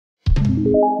We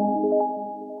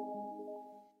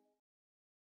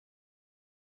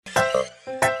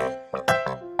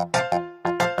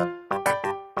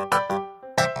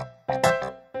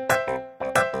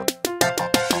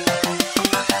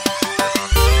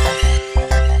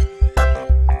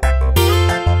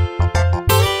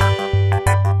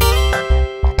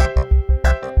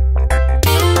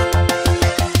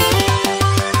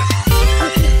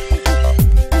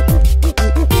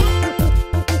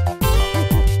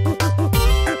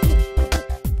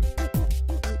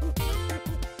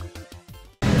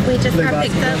just got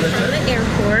picked up from the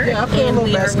airport, and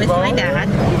we are with my dad.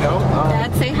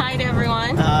 Dad, say hi to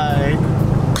everyone. Hi.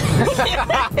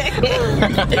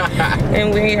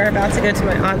 And we are about to go to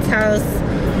my aunt's house.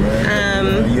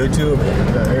 YouTube.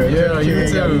 Yeah,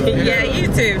 YouTube. Yeah,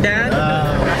 YouTube, Dad.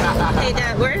 Hey,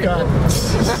 Dad, where?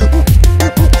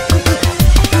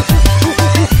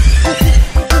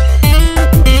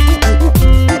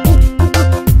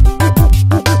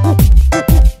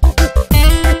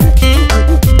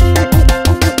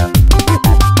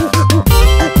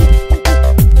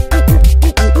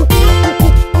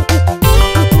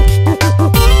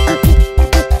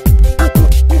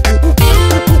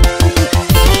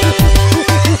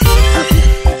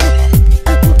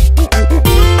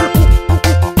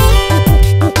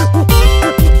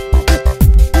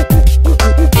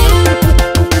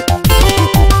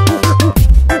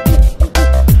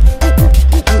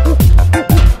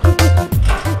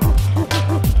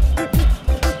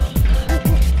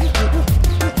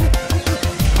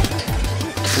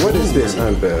 What is this,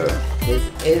 Unbell? This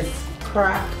is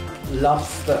cracked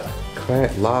lobster.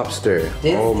 Cracked lobster.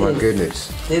 Oh my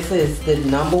goodness. This is the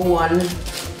 #1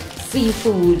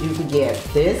 seafood you could get.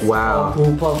 This Wow. or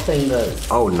grouper fingers.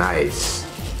 Oh, nice.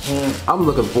 I'm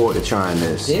looking forward to trying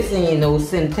this. This ain't no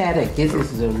synthetic. This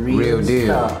is the real deal.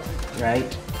 stuff,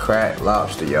 right? Cracked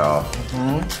lobster, y'all.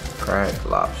 Cracked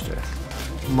lobster.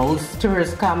 Most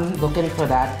tourists come looking for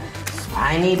that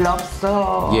spiny lobster.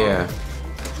 Yeah.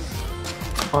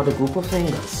 Or the grouper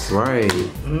fingers. Right.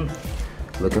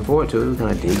 Looking forward to it. We're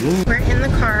gonna dig in. We're in the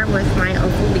car with my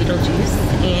Uncle Beetlejuice,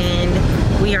 and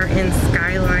we are in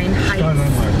Skyline Heights.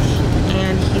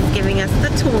 And he's giving us the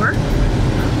tour.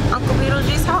 Uncle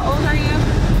Beetlejuice, how old are you?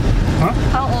 Huh?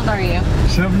 How old are you?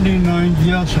 79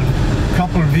 years and a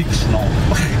couple of weeks now.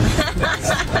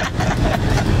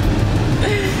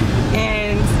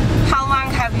 And how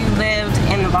long have you lived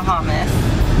in the Bahamas?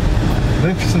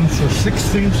 Lived since the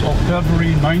 16th of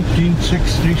February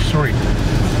 1963.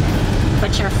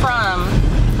 But you're from?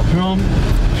 From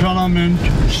Parliament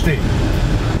State.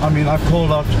 I mean, I call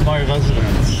that my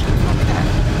residence.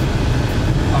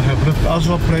 I have lived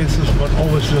other places, but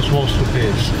always this was the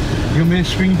base. You may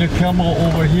swing the camera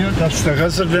over here. That's the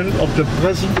resident of the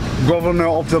present governor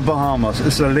of the Bahamas.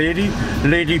 It's a lady,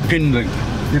 Lady Pindling.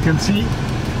 You can see?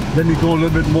 Let me go a little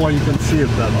bit more, you can see it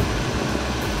better.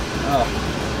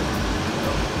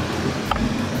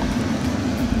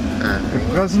 The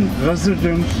present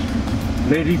resident,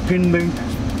 Lady Pindling,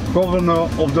 governor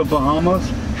of the Bahamas,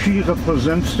 she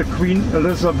represents the Queen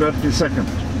Elizabeth II.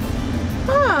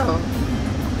 Oh.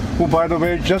 Who, by the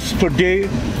way, just today,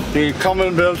 the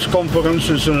Commonwealth Conference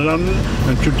is in London,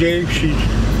 and today she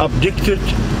abdicated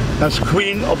as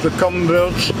Queen of the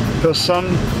Commonwealth. Her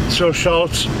son, Sir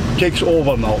Charles, takes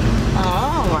over now.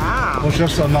 Oh, wow. It was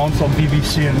just announced on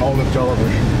BBC and all the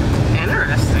television.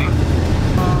 Interesting.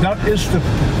 That is the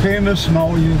famous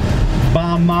now in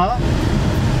Bahama.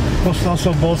 Cost us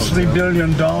about $3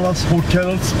 billion.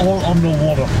 Hotels all on the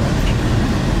waterfront.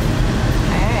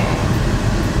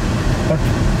 But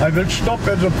I will stop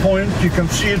at the point, you can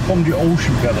see it from the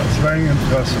ocean better. It's very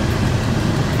impressive.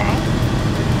 Okay.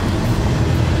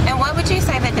 And what would you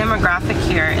say the demographic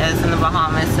here is in the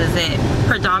Bahamas? Is it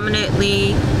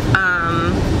predominantly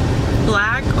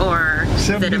black, or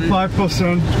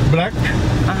 75% black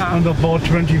and about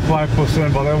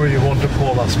 25% whatever you want to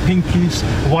call us. Pinkies,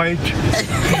 white.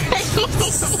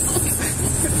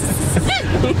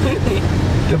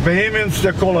 The Bahamians,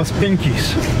 they call us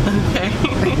pinkies.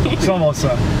 Okay. Some of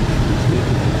them.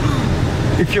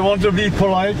 If you want to be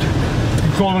polite,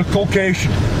 you call it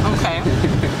Caucasian. Okay.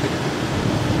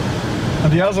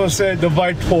 And the others say the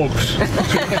white folks.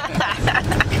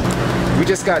 We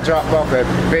just got dropped off at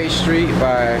Bay Street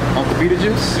by Uncle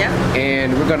Beetlejuice. Yep.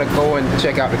 And we're gonna go and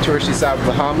check out the touristy side of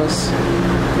the Bahamas.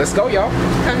 Let's go, y'all.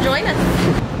 Come join us.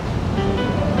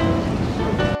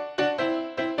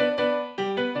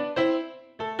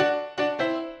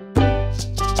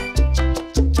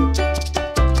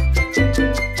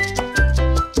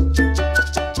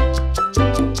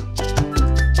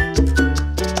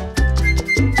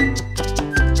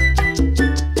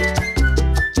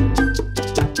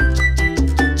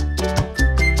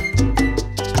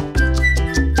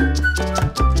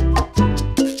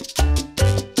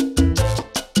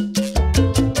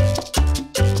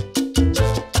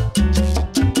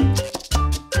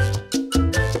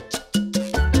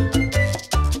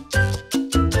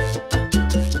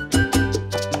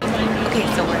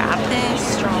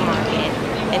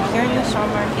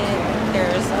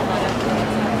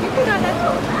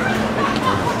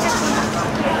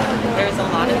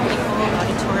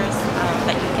 tourists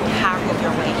that you can haggle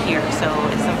your way here. So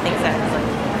if something says like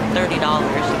 $30,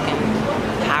 you can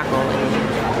haggle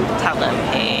and tell them,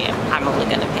 hey, I'm only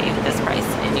gonna pay this price,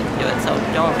 and you can do it. So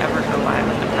don't ever go by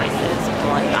what the price is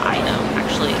on the item.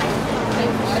 Actually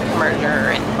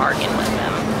murder and bargain with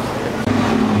them.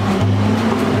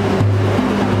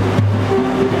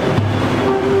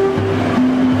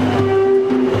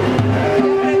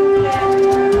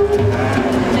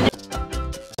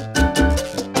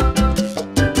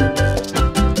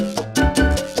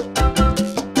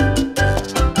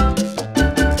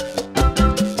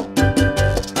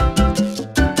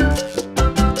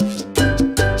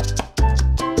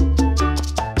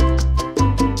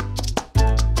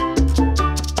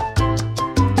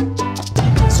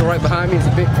 So right behind me is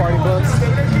a big party bus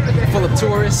full of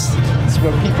tourists. It's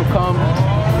where people come,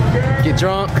 get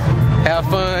drunk, have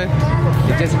fun,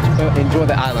 and just enjoy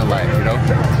the island life, you know?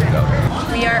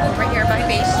 We are over here by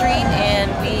Bay Street,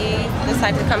 and we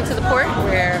decided to come to the port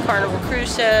where Carnival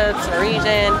cruise ships,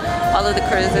 Norwegian, all of the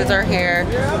cruises are here.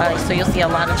 So you'll see a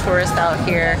lot of tourists out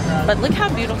here. But look how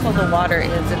beautiful the water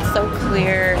is. It's so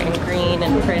clear and green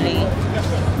and pretty.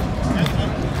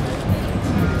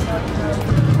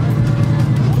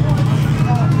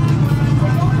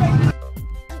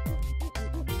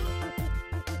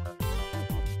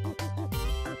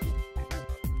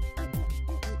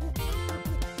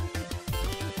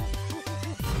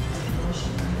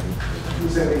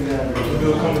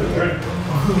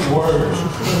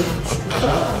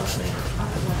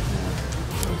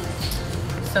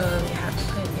 So you have to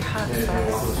put your hot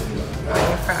sauce on your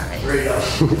fries.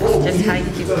 Just how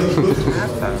you keep hot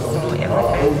sauce on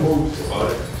everything.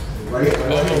 And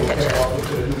ketchup.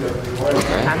 You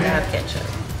have to have ketchup.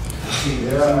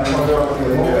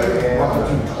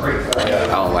 I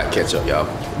don't like ketchup, y'all.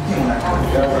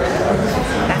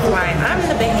 That's why I'm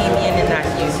the Bahamian and not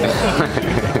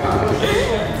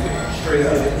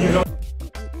you.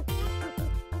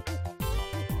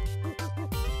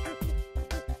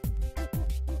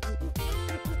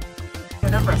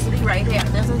 University right here.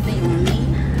 This is the only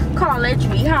college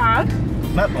we have.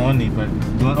 Not only, but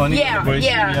the only university we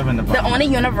have in the Bahamas. The only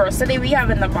university we have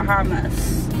in the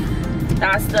Bahamas.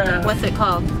 That's the... What's it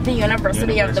called? The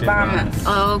University of the Bahamas.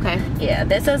 Oh, okay. Yeah,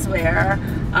 this is where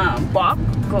Bach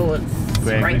goes.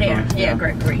 Gregory right there. goes, Yeah,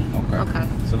 Gregory. Okay.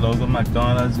 So local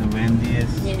McDonald's and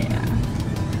Wendy's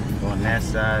Yeah. on that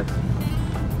side.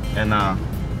 And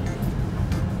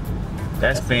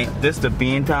that's this the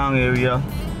Beantown area.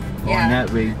 Yeah. On that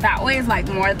way. That way is like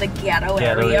more the ghetto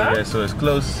Ghetto area. area, so it's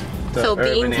close. So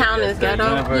Beantown is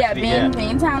ghetto? Yeah,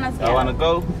 Beantown is ghetto. I want to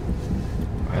go.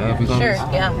 Sure,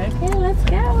 yeah. Okay, let's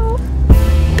go.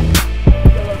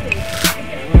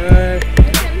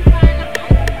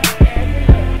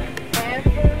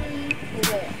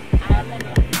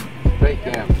 Great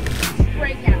camp.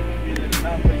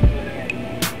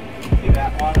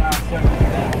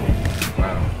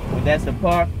 But that's the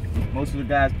park. Most of the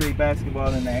guys play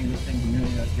basketball in the Anglican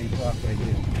Community State Park right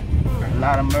there. A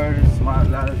lot of murders, a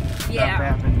lot of stuff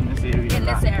happening in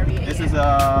this area. This is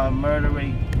a murder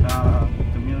rate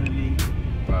community.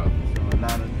 Wow. So a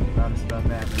lot of stuff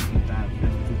happens sometimes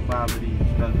just through poverty and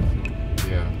struggle. So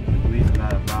Yeah. there's a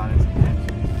lot of violence and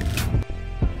tension.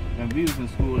 When we was in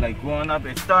school, like growing up,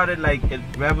 it started like it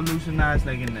revolutionized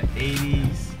like in the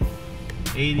 80s,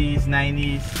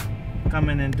 90s.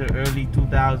 Coming into early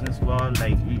 2000s, well,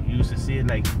 like you used to see it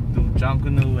like through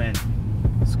Junkanoo and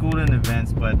schooling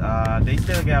events, but they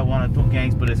still got one or two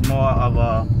gangs, but it's more of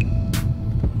a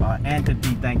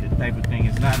entity type of thing.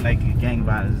 It's not like a gang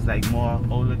violence. It's like more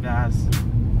older guys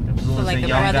influencing like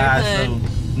young guys. So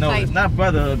no, type. it's not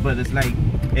brotherhood, but it's like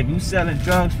if you selling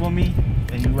drugs for me,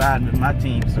 then you riding with my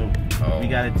team. So we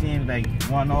got a team like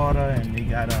One Order, and they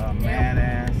got a Man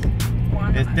Ass.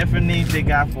 There's different names they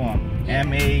got for them.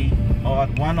 MA. Or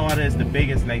One Order is the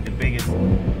biggest, like the biggest. A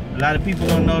lot of people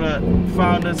don't know the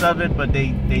founders of it, but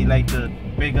they like to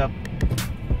big up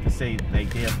to say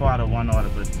like they're a part of One Order,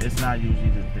 but it's not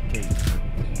usually the case.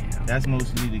 That's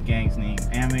mostly the gang's name.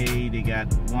 MA, they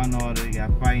got One Order, they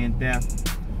got Fire and Theft.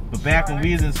 But back when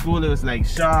we was in school, it was like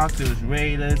Sharks, it was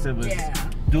Raiders, it was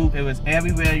Duke, it was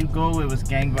everywhere you go, it was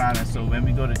gang violence. So when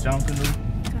we go to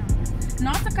Junkanoo,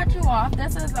 Not to cut you off,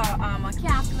 this is a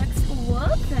Catholic school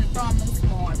in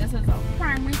Filmora. This is a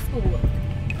primary school.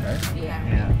 Okay.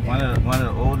 Yeah. One of the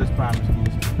oldest primary schools,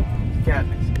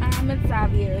 Catholics. It's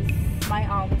Xavier's, my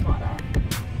alma mater.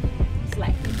 It's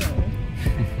like, you know.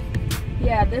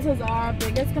 Yeah, this is our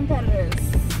biggest competitors.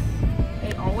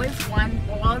 They always won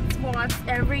all sports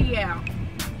every year.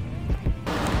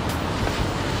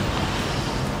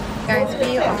 Guys,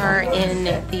 we are in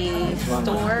the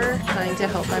store trying to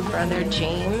help my brother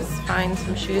James find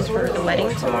some shoes for the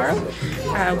wedding tomorrow.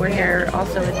 We're here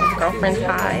also with his girlfriend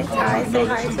Ty. Ty, say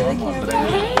hi to the camera.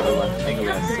 Hey!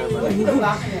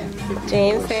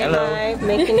 James, say hi.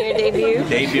 Making your debut.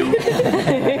 Debut.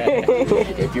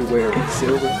 If you wear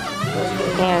silver.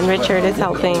 And Richard is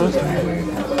helping.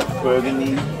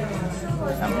 Burgundy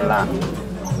and black.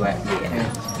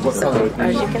 What color?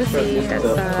 As you can see, it's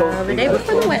the day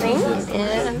before the wedding,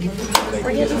 and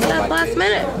we're getting stuff last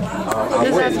minute.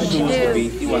 This is what you do.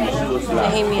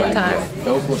 Bahamian time.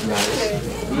 Those look nice.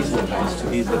 These look nice too.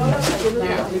 These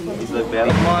look better.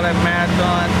 More like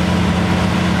Marathon,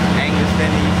 Angus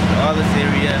Finney's, all this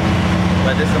area.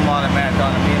 But this is a more than Marathon,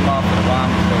 and me and Mom for the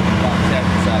Bahamas, so we're going to check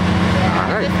this out.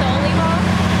 Is this the only mall?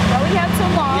 Well, we have 2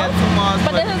 malls. We have 2 malls,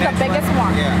 but this is the biggest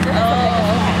one. Yeah. This is the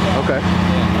biggest one. Okay.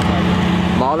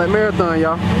 Mall at Marathon,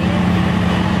 y'all.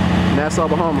 Nassau,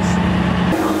 Bahamas.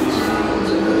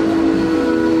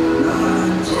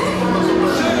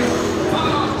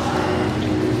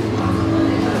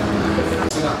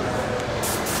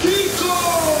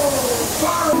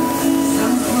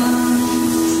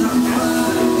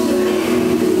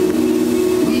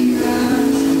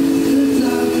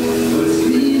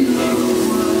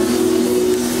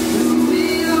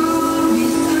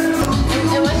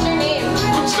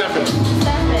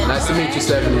 Nice to meet you,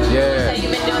 Stephanie. Yeah. So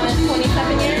you've been doing this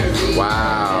 27 years?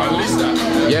 Wow.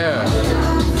 Yeah.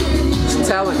 It's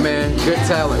talent, man. Good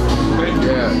talent.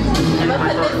 Yeah. I'm going to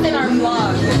put this in our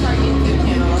vlog. This is our YouTube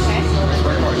channel, okay?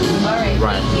 Alright,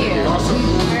 Right. thank you.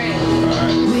 Alright.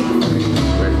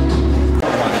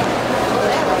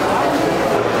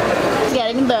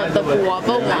 Getting the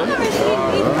guava one.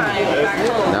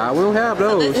 Nah, we don't have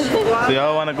those. So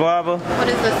y'all want a guava? What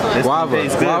is this one?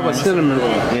 Guava cinnamon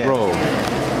roll.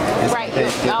 Right.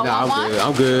 Nah,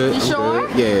 I'm good. You sure?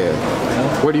 Good. Yeah.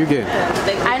 What do you get?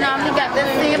 I normally get this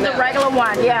thing is the regular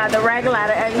one. Yeah, the regular.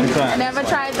 I never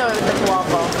tried the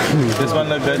guava. This one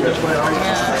look good? It looks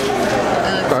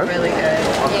really good.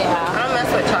 Yeah. I don't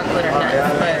mess with chocolate or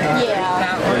nuts, but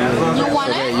Yeah. You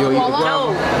want it? you want one?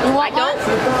 No. You want one?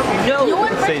 No. You want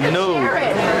Say no.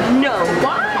 No.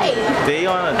 Why? They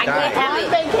on a I diet. can't have it.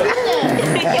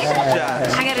 Vacation.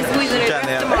 I gotta squeeze it in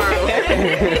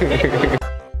tomorrow.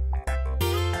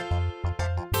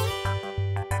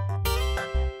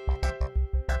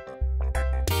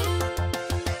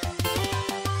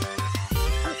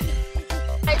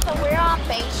 So we're on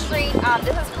Bay Street.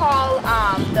 This is called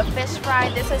the Fish Fry.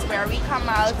 This is where we come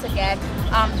out to get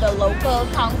the local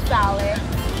tongue salad.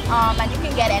 And you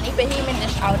can get any Bahamian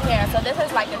dish out here. So this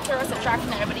is like a tourist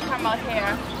attraction. Everybody come out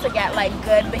here to get like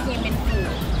good Bahamian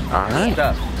food. All right.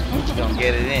 Stuff. We're gonna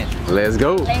get it in. Let's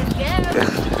go. Let's go.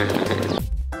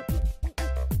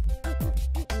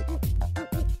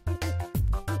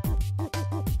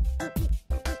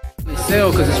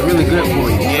 Sell because it's really good for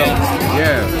you.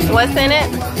 Yeah. What's in it?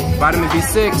 Vitamin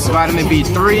B6, vitamin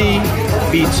B3,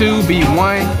 B2,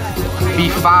 B1,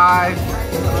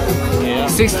 B5,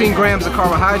 16 grams of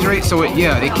carbohydrate. So it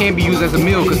can be used as a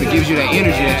meal because it gives you that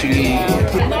energy that you need.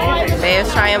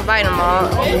 Let's try and bite them all.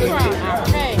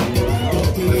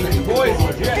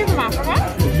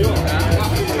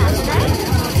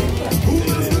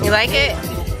 You like it?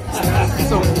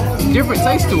 So different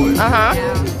taste to it. Uh-huh.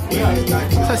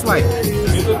 Tastes like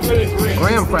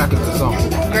graham crackers or something.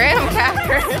 Graham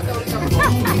crackers.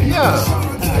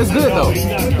 Yeah, it's good though.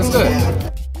 It's good.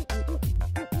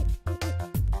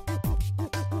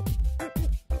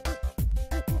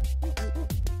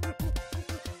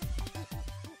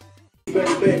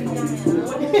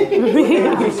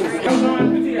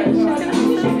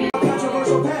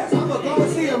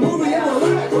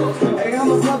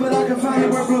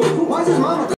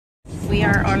 We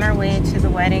are on our way to the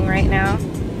wedding right now.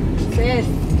 Sis.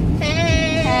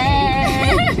 Hey.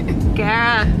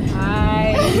 Yeah.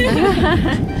 Hi.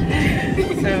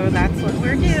 So that's what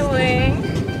we're doing.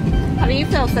 How do you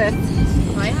feel, sis?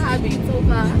 My hobby so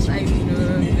much. I'm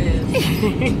nervous.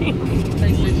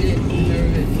 Like legit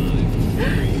nervous.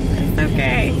 It's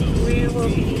okay. We will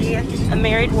be a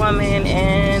married woman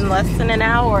in less than an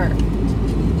hour.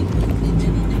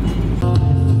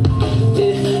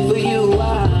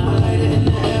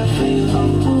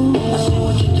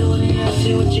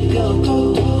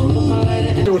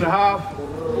 Two and a half.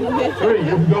 3, you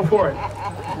can go for it.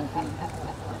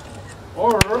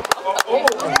 Or,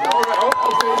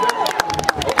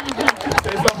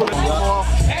 say something.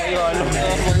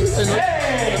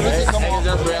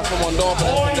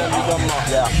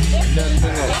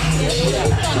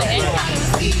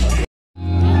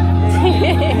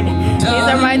 These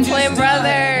are my twin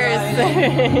brothers.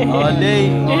 All day.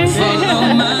 Follow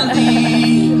my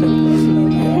lead.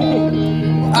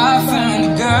 I found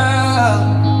a girl,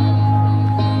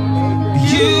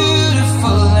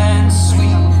 beautiful and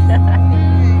sweet.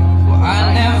 Well, I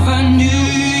never knew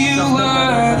you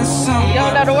were the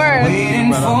someone waiting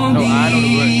for me.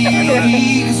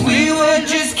 'Cause we were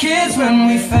just kids when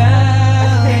we fell.